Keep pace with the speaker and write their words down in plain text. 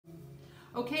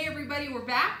Okay, everybody, we're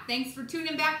back. Thanks for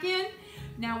tuning back in.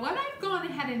 Now, what I've gone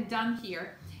ahead and done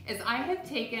here is I have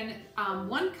taken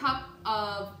 1 cup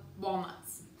of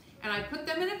walnuts and I put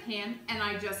them in a pan and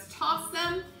I just tossed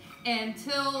them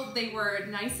until they were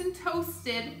nice and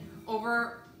toasted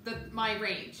over my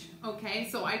range. Okay,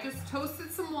 so I just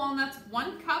toasted some walnuts,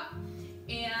 1 cup,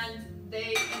 and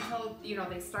until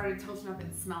they started toasting up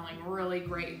and smelling really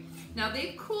great. Now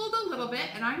they've cooled a little bit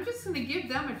and I'm just going to give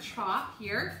them a chop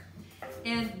here.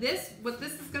 And what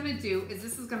this is going to do is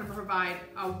this is going to provide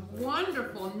a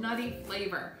wonderful nutty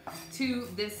flavor to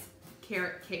this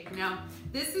carrot cake. Now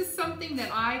this is something that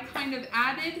I kind of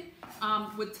added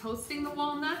with toasting the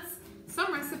walnuts.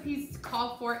 Some recipes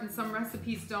call for it and some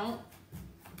recipes don't.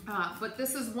 But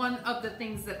this is one of the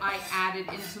things that I added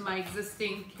into my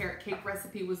existing carrot cake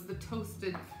recipe was the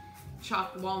toasted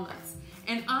chopped walnuts.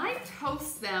 And I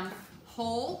toast them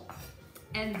whole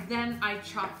and then I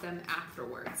chop them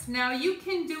afterwards. Now you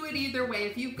can do it either way.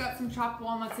 If you've got some chopped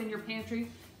walnuts in your pantry,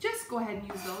 just go ahead and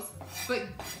use those. But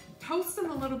toast them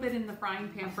a little bit in the frying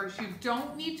pan first. You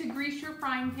don't need to grease your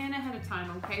frying pan ahead of time,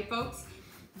 okay folks?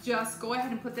 Just go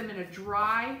ahead and put them in a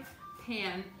dry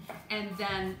pan and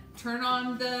then turn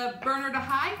on the burner to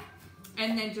high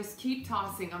and then just keep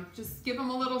tossing them. Just give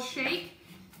them a little shake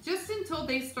just until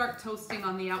they start toasting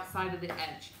on the outside of the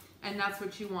edge. And that's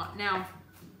what you want. Now,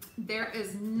 there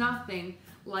is nothing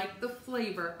like the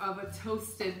flavor of a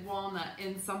toasted walnut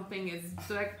in something as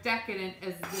decadent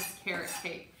as this carrot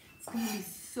cake. It's going to be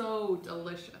so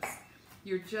delicious.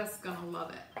 You're just going to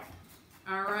love it.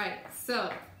 All right,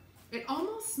 so it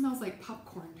almost smells like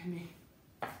popcorn to me.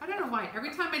 I don't know why. Every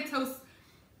time I toast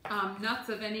nuts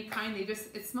of any kind,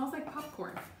 it smells like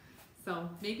popcorn. So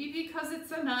maybe because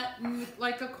it's a nut and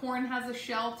like a corn has a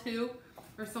shell too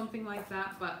or something like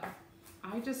that, but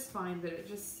I just find that it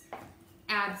just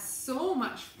adds so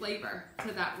much flavor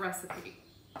to that recipe.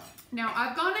 Now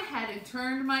I've gone ahead and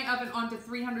turned my oven on to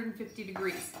 350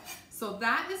 degrees. So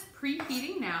that is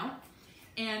preheating now.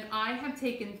 And I have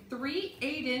taken 3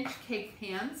 8-inch cake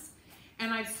pans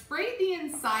and I've sprayed the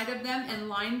inside of them and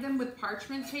lined them with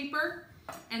parchment paper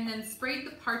and then sprayed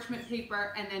the parchment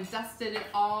paper and then dusted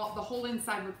the whole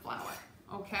inside with flour,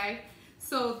 okay?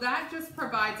 So that just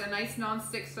provides a nice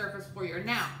non-stick surface for you.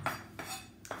 Now,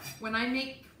 when I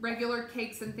make regular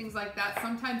cakes and things like that,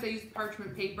 sometimes I use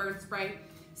parchment paper and spray.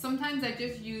 Sometimes I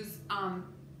just use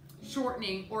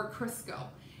shortening or Crisco.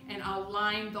 And I'll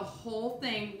line the whole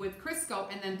thing with Crisco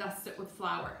and then dust it with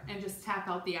flour and just tap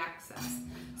out the excess.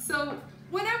 So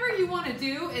whatever you want to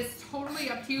do is totally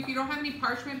up to you. If you don't have any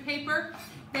parchment paper,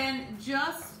 then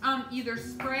just either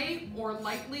spray or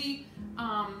lightly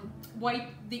wipe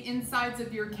the insides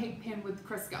of your cake pan with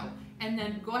Crisco. And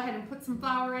then go ahead and put some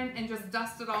flour in and just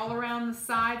dust it all around the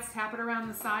sides, tap it around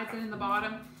the sides and in the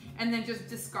bottom, and then just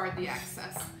discard the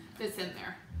excess that's in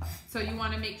there. So you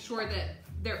want to make sure that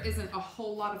there isn't a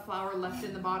whole lot of flour left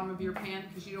in the bottom of your pan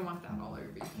because you don't want that all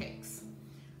over your cakes.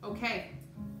 Okay,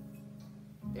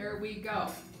 there we go.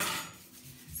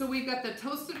 So we've got the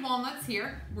toasted walnuts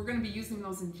here. We're going to be using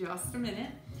those in just a minute.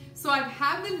 So I've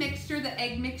had the mixture, the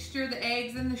egg mixture, the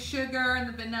eggs and the sugar and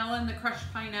the vanilla and the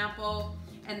crushed pineapple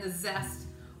and the zest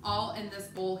all in this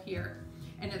bowl here.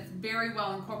 And it's very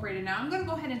well incorporated. Now I'm going to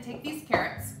go ahead and take these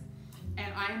carrots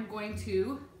and I'm going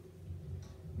to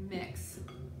mix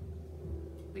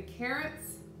the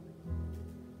carrots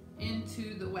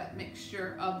into the wet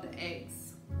mixture of the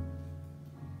eggs.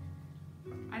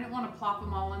 I didn't want to plop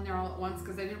them all in there all at once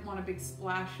because I didn't want a big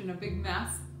splash and a big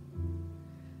mess.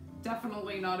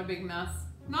 Definitely not a big mess.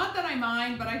 Not that I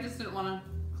mind, but I just didn't want to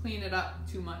clean it up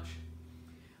too much.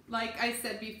 Like I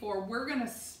said before, we're going to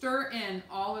stir in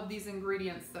all of these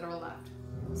ingredients that are left.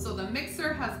 So the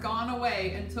mixer has gone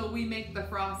away until we make the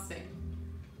frosting.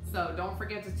 So don't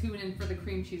forget to tune in for the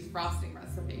cream cheese frosting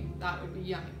recipe. That would be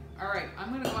yummy. All right, I'm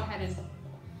going to go ahead and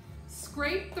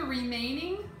scrape the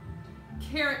remaining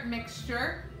carrot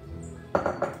mixture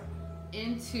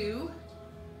into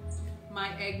my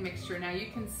egg mixture. Now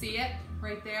you can see it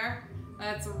right there.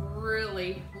 That's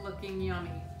really looking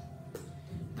yummy.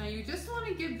 Now you just want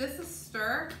to give this a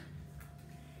stir.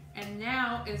 And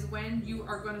now is when you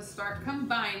are going to start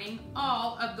combining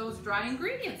all of those dry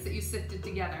ingredients that you sifted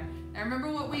together. Now remember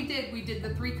what we did. We did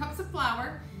the 3 cups of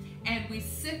flour and we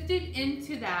sifted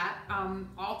into that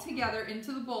all together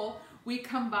into the bowl. We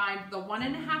combined the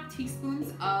 1.5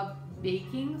 teaspoons of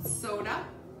baking soda.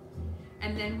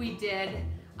 And then we did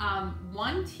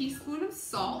 1 teaspoon of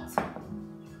salt.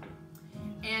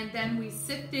 And then we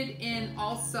sifted in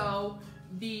also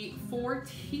the 4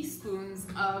 teaspoons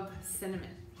of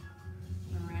cinnamon.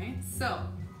 All right, so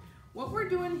what we're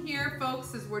doing here,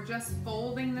 folks, is we're just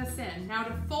folding this in. Now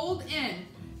to fold in,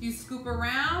 you scoop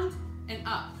around and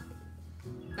up.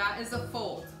 That is a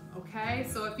fold, okay?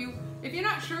 So if you're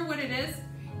not sure what it is,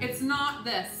 it's not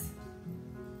this,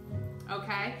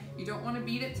 okay? You don't want to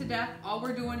beat it to death. All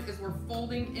we're doing is we're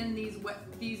folding in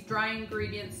these dry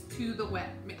ingredients to the wet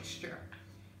mixture.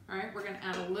 All right, we're gonna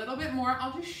add a little bit more.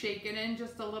 I'll just shake it in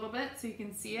just a little bit so you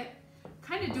can see it.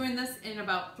 Kind of doing this in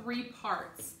about 3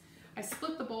 parts. I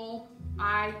split the bowl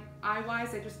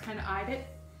eye-wise, I just kind of eyed it.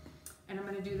 And I'm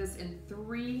gonna do this in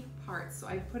 3 parts. So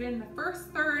I put in the first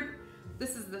third,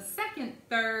 this is the second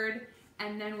third,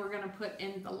 and then we're gonna put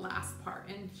in the last part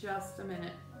in just a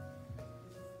minute.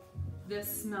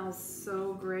 This smells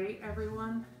so great,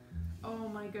 everyone. Oh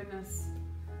my goodness.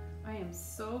 I am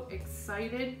so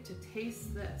excited to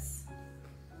taste this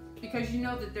because you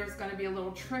know that there's going to be a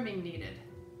little trimming needed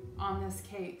on this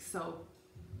cake, so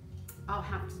I'll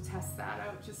have to test that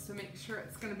out just to make sure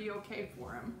it's going to be okay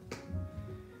for him.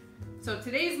 So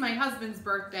today's my husband's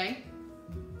birthday,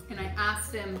 and I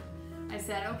asked him, I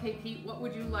said, okay Pete, what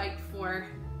would you like for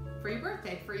your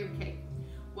birthday, for your cake?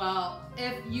 Well,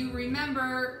 if you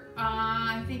remember,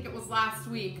 I think it was last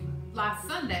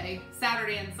Sunday,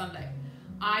 Saturday and Sunday,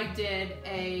 I did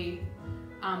a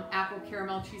apple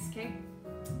caramel cheesecake.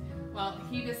 Well,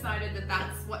 he decided that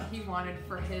that's what he wanted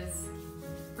for his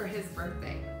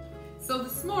birthday. So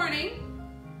this morning,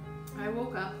 I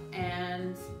woke up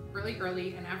and really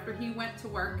early, and after he went to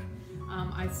work,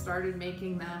 I started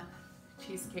making that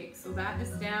cheesecake. So that is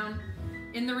down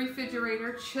in the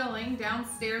refrigerator, chilling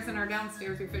downstairs in our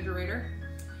downstairs refrigerator.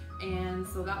 And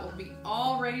so that will be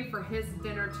all ready for his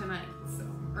dinner tonight. So,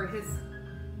 or his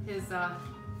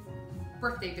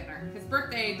birthday dinner, his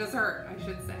birthday dessert, I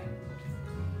should say.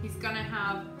 He's gonna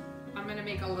have, I'm gonna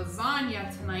make a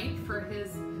lasagna tonight for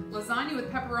his, lasagna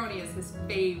with pepperoni is his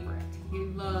favorite. He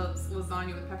loves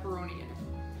lasagna with pepperoni in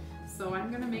it. So I'm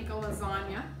gonna make a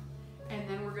lasagna, and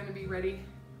then we're gonna be ready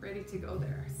to go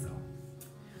there. So,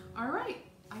 all right,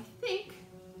 I think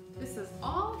this is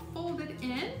all folded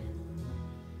in.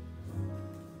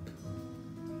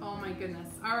 Oh my goodness.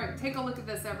 All right, take a look at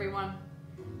this, everyone.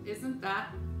 Isn't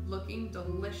that looking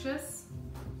delicious?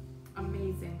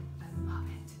 Amazing. I love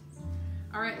it.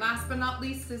 All right, last but not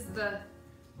least is the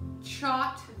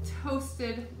chopped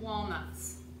toasted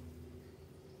walnuts.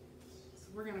 So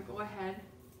we're gonna go ahead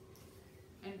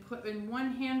and put in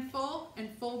 1 handful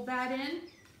and fold that in.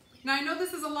 Now I know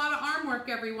this is a lot of arm work,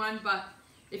 everyone, but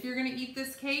if you're gonna eat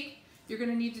this cake, you're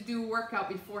gonna need to do a workout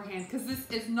beforehand because this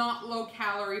is not low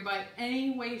calorie by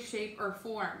any way, shape, or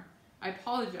form. I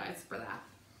apologize for that.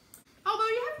 Although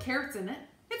you have carrots in it,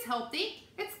 it's healthy.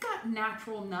 It's got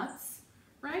natural nuts,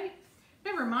 right?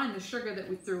 Never mind the sugar that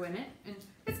we threw in it. And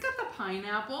it's got the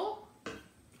pineapple.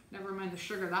 Never mind the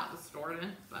sugar that was stored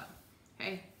in, but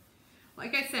hey.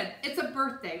 Like I said, it's a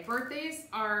birthday. Birthdays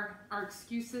are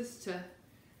excuses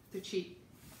to cheat.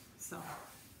 So,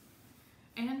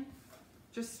 and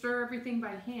just stir everything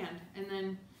by hand, and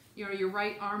then you know your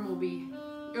right arm will be,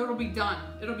 it'll be done.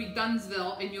 It'll be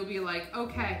Dunsville, and you'll be like,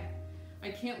 okay, I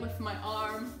can't lift my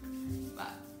arm,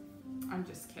 but I'm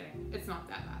just kidding. It's not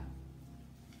that bad.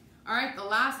 All right, the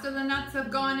last of the nuts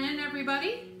have gone in,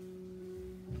 everybody,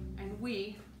 and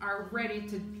we are ready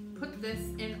to put this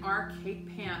in our cake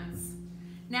pans.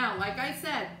 Now, like I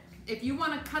said, if you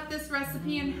want to cut this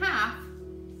recipe in half,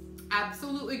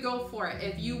 absolutely go for it.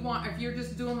 If you're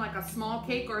just doing like a small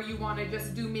cake, or you want to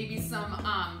just do maybe some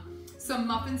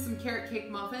muffins, some carrot cake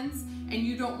muffins, and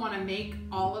you don't want to make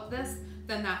all of this,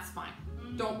 then that's fine.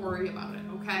 Don't worry about it,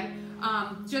 okay?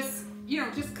 Just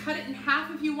cut it in half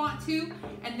if you want to,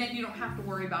 and then you don't have to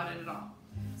worry about it at all.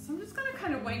 So I'm just gonna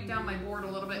kind of wipe down my board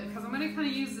a little bit because I'm gonna kind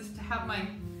of use this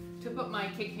to put my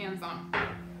cake pans on.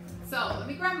 So let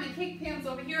me grab my cake pans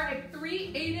over here. I have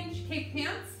 3 8-inch cake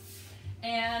pans.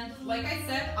 And like I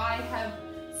said, I have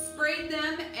sprayed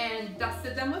them and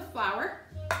dusted them with flour.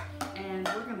 And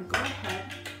we're gonna go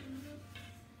ahead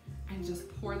and just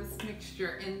pour this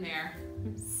mixture in there.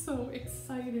 I'm so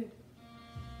excited.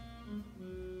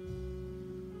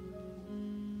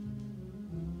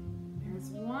 There's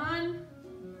one.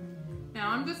 Now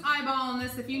I'm just eyeballing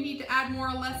this. If you need to add more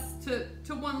or less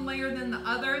to one layer than the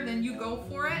other, then you go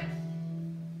for it.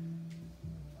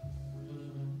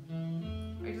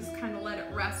 I just kind of let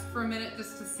it rest for a minute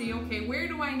just to see, okay, where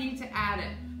do I need to add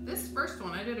it? This first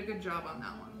one, I did a good job on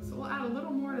that one. So we'll add a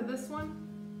little more to this one.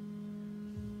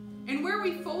 And where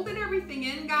we folded everything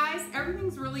in, guys,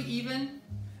 everything's really even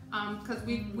because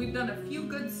we've done a few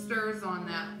good stirs on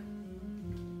that.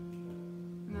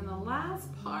 And then the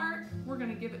last part, we're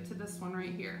gonna give it to this one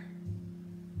right here.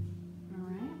 All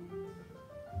right,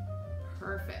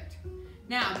 Perfect.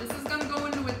 Now, this is gonna go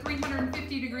into a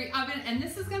 350-degree oven, and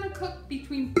this is gonna cook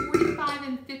between 45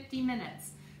 and 50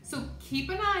 minutes. So keep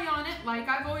an eye on it, like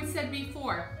I've always said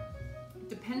before.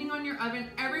 Depending on your oven,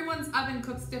 everyone's oven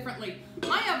cooks differently.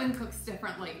 My oven cooks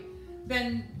differently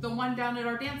than the one down at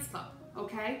our dance club,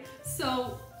 okay?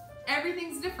 So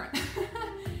everything's different.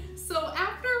 So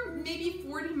after maybe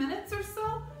 40 minutes or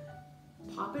so,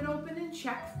 pop it open and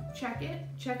check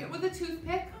it with a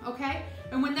toothpick, okay?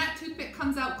 And when that toothpick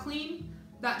comes out clean,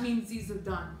 that means these are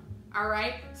done, all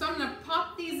right? So I'm gonna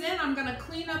pop these in, I'm gonna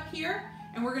clean up here,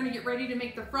 and we're gonna get ready to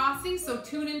make the frosting, so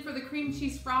tune in for the cream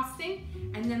cheese frosting,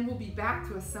 and then we'll be back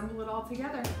to assemble it all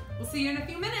together. We'll see you in a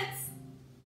few minutes.